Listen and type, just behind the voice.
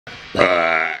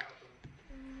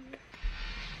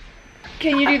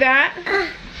Can you do that?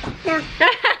 No.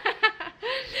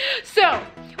 So,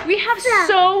 we have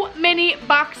so many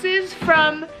boxes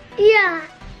from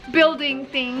building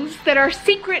things that are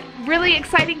secret, really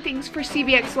exciting things for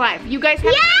CVX Live. You guys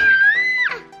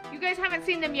haven't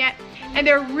seen them yet, and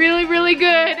they're really, really good,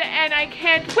 and I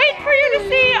can't wait for you to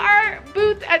see our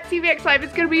booth at CVX Live.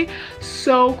 It's gonna be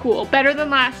so cool. Better than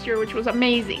last year, which was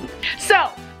amazing.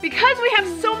 So, because we have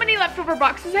so many leftover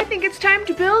boxes, I think it's time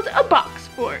to build a box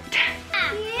fort.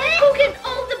 Let's go get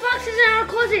all the boxes in our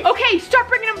closet. Okay, start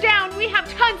bringing them down. We have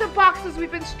tons of boxes.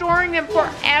 We've been storing them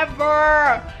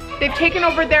forever. They've taken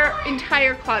over their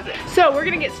entire closet. So we're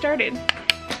gonna get started.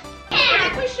 I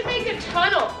think we should make a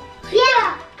tunnel.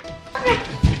 Yeah.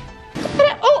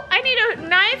 Oh, I need a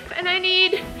knife and I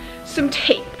need some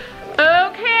tape.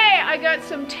 Okay, I got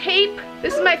some tape.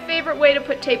 This is my favorite way to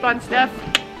put tape on stuff,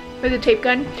 with a tape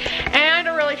gun, and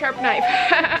a really sharp knife.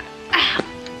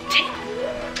 Tape.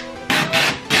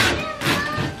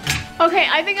 Okay,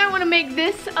 I think I want to make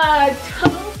this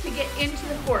tunnel to get into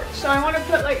the fort. So I want to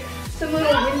put like some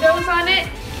little windows on it,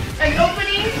 an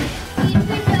opening.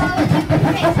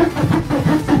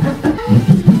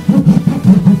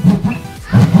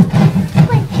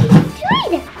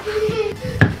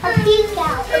 A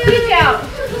peek out.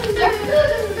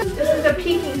 This is a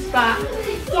peeking spot.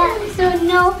 Yeah, so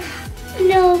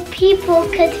no people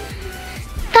could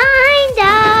find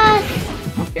us.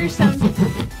 Here's some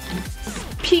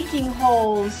peeking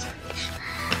holes.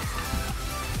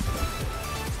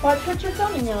 Watch what you're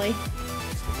filming, Lily.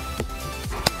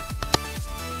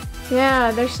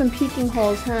 Yeah, there's some peeking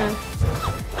holes, huh?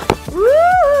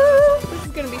 Woo! This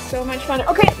is gonna be so much fun.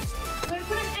 Okay, I'm gonna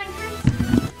put an entrance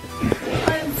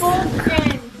on both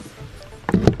ends.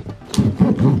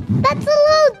 That's a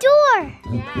little door.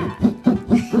 Yeah.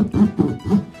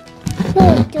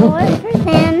 Little door for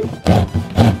them.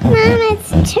 Mom, it's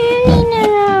turning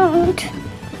around.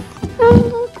 Oh,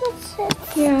 look what's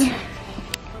it. Yeah.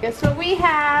 Guess what we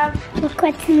have? Look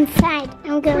what's inside.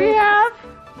 I'm We gonna have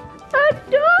a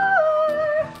door.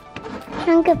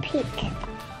 peek.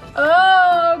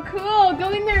 Oh, cool. Go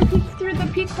in there and peek through the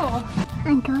peek hole.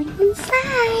 I'm going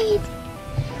inside.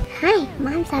 Hi,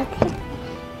 Mom's out there.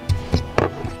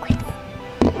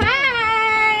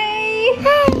 Hi.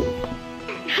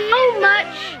 How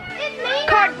much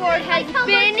cardboard has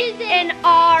been in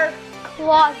our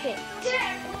closet?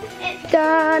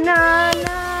 Da na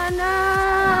na na.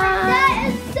 That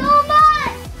is so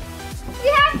much. We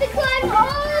have to climb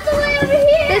all the way over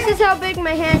here. This is how big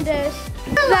my hand is.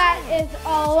 That is a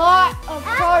lot of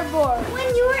cardboard.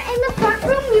 When you were in the front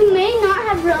room, you may not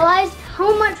have realized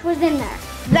how much was in there.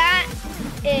 That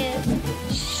is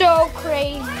so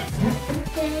crazy.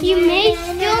 You may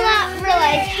still not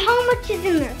realize how much is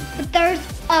in there, but there's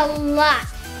a lot.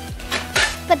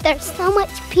 But there's so much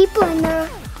people in there,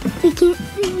 we can't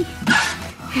see.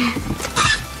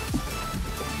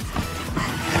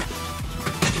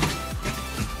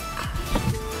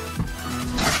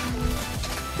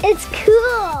 It's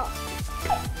cool.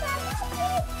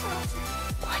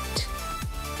 What?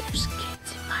 There's kids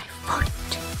in my fort.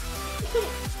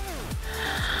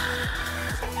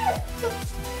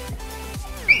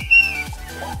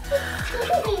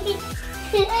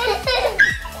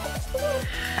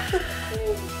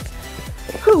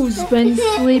 Who's been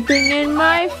sleeping in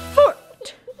my fort?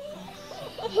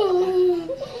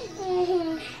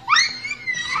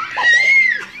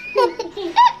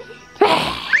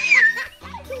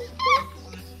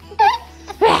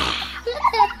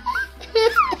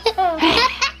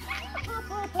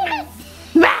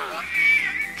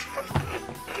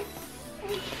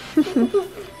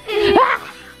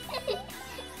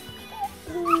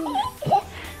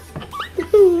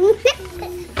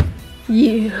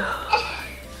 You.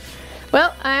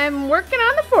 Well, I'm working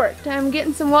on the fort. I'm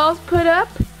getting some walls put up.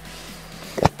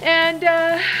 And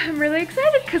I'm really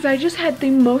excited because I just had the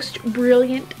most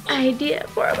brilliant idea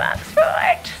for a box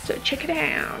fort. So check it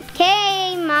out.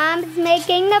 Okay, Mom's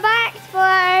making the box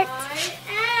fort.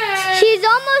 She's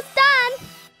almost done.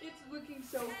 It's looking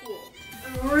so cool.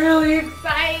 I'm really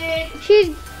excited.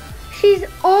 She's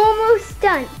almost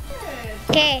done.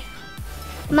 Okay,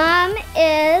 Mom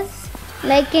is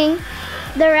making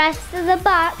the rest of the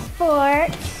box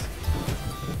fort.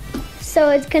 So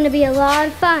it's gonna be a lot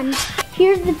of fun.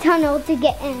 Here's the tunnel to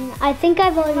get in. I think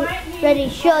I've already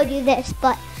showed you this,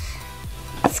 but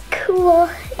it's cool.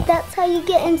 That's how you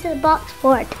get into the box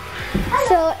fort.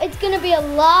 So it's gonna be a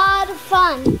lot of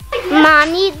fun.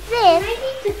 Mom needs this.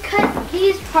 I need to cut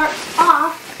these parts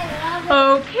off.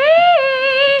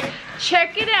 Okay,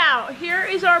 check it out. Here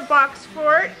is our box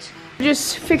fort.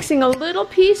 Just fixing a little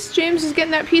piece. James is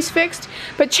getting that piece fixed.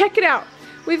 But check it out.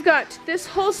 We've got this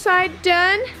whole side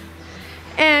done.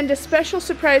 And a special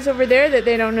surprise over there that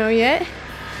they don't know yet.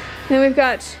 Then we've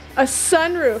got a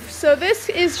sunroof. So this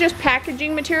is just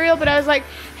packaging material, but I was like,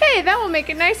 hey, that will make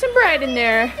it nice and bright in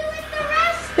there.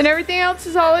 And everything else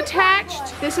is all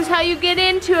attached. This is how you get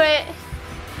into it.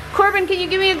 Corbin, can you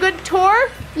give me a good tour?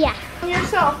 Yeah. On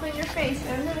yourself and your face.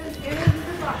 And then get into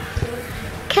the box.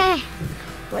 Okay,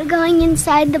 we're going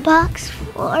inside the box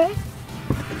floor.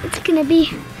 It's gonna be,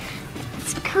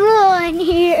 it's cool in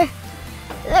here.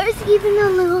 There's even a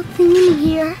little thing in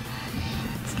here.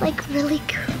 It's like really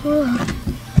cool.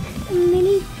 A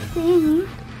mini thing.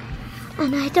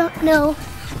 And I don't know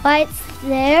why it's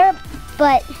there,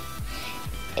 but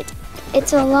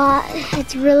it's a lot.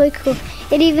 It's really cool.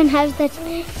 It even has that,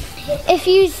 if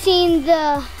you've seen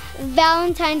the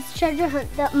Valentine's treasure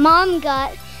hunt that Mom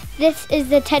got, this is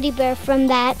the teddy bear from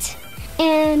that.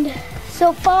 And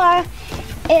so far,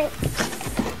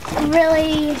 it's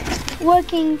really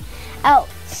working out.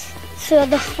 So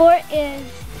the fort is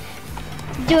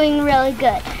doing really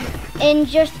good. In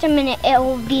just a minute, it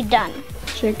will be done.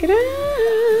 Check it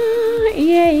out.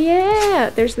 Yeah.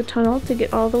 There's the tunnel to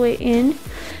get all the way in.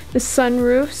 The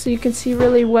sunroof, so you can see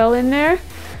really well in there.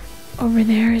 Over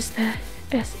there is the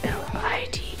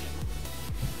SLID.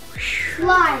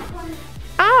 Slide.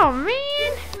 Oh,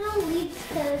 man.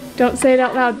 Don't say it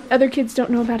out loud. Other kids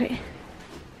don't know about it.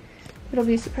 It'll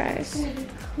be a surprise.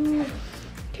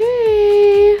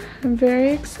 Okay, I'm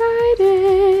very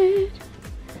excited.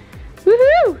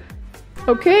 Woohoo!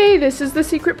 Okay, this is the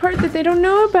secret part that they don't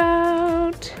know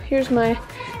about. Here's my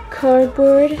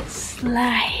cardboard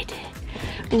slide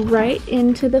right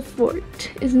into the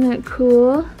fort. Isn't that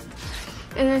cool?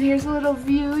 And then here's a little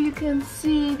view. You can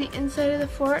see the inside of the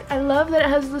fort. I love that it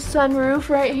has the sunroof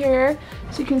right here,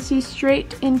 so you can see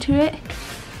straight into it.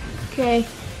 Okay.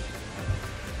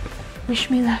 Wish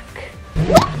me luck.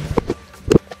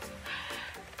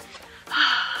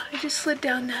 I just slid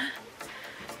down that.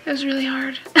 That was really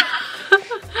hard.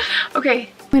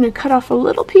 Okay, I'm gonna cut off a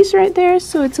little piece right there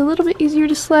so it's a little bit easier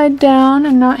to slide down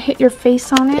and not hit your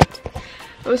face on it.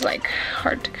 It was like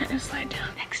hard to kind of slide down.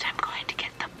 Next I'm going to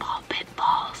get the ball pit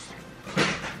balls.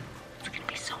 It's gonna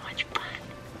be so much fun.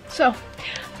 So,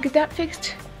 I'll get that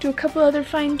fixed, do a couple other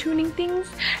fine tuning things,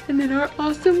 and then our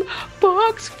awesome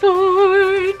box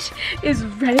fort is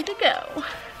ready to go.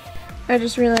 I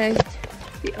just realized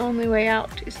the only way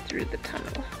out is through the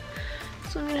tunnel.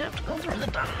 So I'm gonna have to go through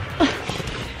the tunnel.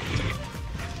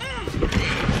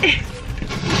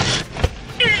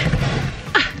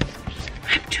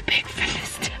 I'm too big for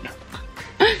this tunnel.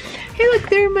 Hey look,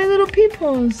 there are my little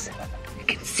peepholes. I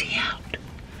can see out.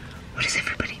 What is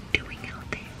everybody doing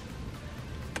out there?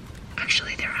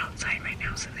 Actually, they're outside right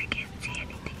now, so they can't see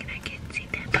anything and I can't see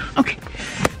them. Okay.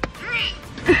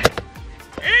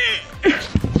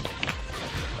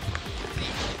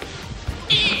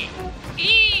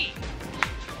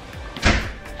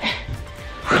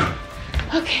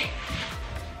 Okay.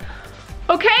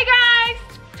 Okay, guys.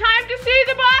 Time to see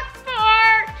the box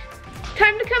fort.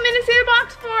 Time to come in and see the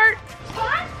box fort.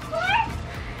 Box fort?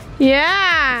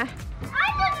 Yeah. I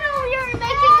didn't know you were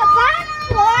making a box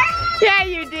fort. Yeah,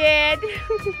 you did.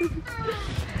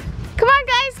 Come on,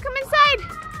 guys. Come inside.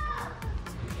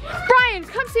 Brian,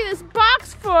 come see this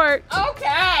box fort.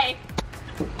 Okay.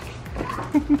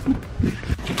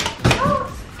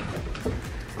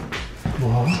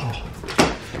 Wow.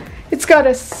 It's got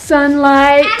a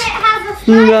sunlight. And it has a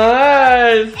slide.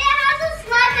 Nice. It has a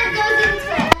slide that goes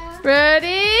into it.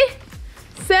 Ready,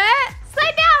 set,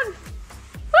 slide down.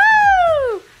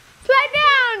 Woo! Slide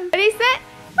down. Ready, set,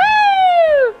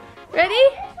 woo! Ready,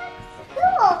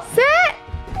 Cool. set,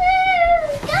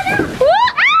 Woo! Go down. woo!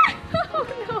 Ah! Oh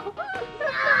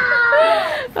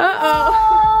no.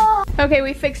 Uh-oh. Okay,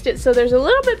 we fixed it, so there's a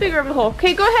little bit bigger of a hole.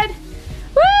 Okay, go ahead.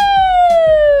 Woo!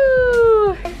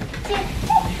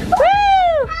 Woo!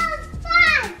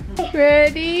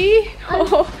 Ready?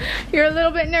 Oh, you're a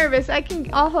little bit nervous.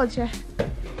 I'll hold you.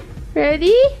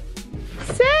 Ready?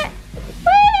 Set.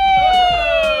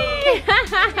 Whee!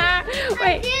 I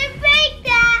Wait. didn't break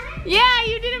that. Yeah,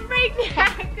 you didn't break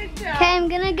that. Good job. Okay, I'm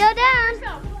gonna go down.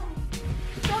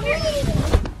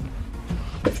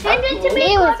 Send it to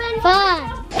me, Corbin. It was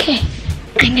fun. Okay,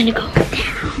 I'm gonna go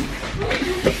down.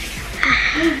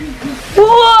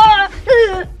 Whoa!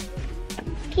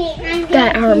 Okay,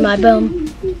 that hurt my bum.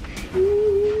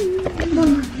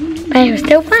 But it was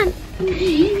still fun.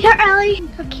 Here, Ellie.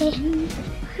 Okay.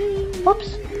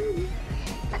 Whoops.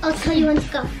 I'll tell you when to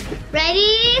go.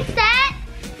 Ready, set,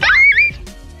 go!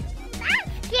 That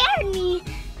scared me.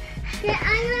 Okay,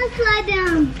 I'm gonna slide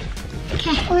down.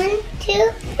 Okay. 1,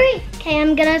 2, 3. Okay,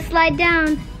 I'm gonna slide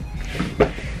down.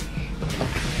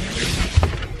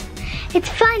 It's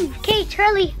fun. Okay,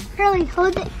 Charlie,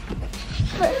 hold it.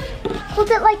 Hold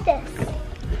it like this.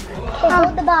 Okay,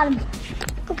 hold the bottom.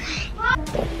 Okay.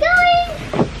 Going.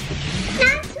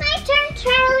 Now it's my turn,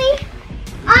 Charlie.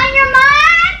 On your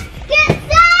mark, get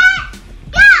set,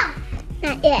 go.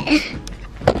 Not yet.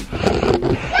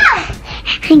 Go.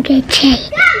 I'm gonna check.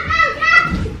 Go.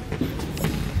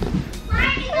 Where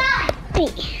are you going?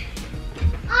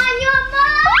 On your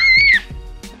mark.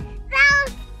 So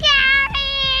scary.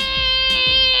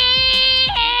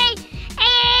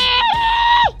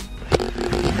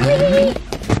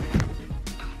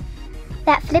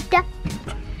 That flipped up.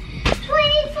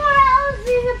 24 hours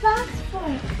in a box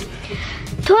fort.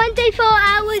 24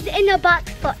 hours in a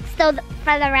box fort. So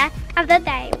for the rest of the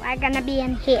day, we're gonna be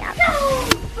in here. No.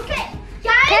 Okay.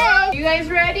 Guys. You guys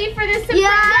ready for this surprise?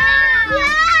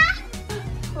 Yeah.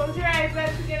 Close your eyes,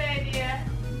 that's a good idea.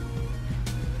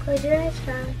 Close your eyes,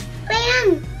 Charlie.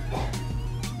 Bam.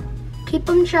 Keep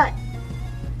them shut.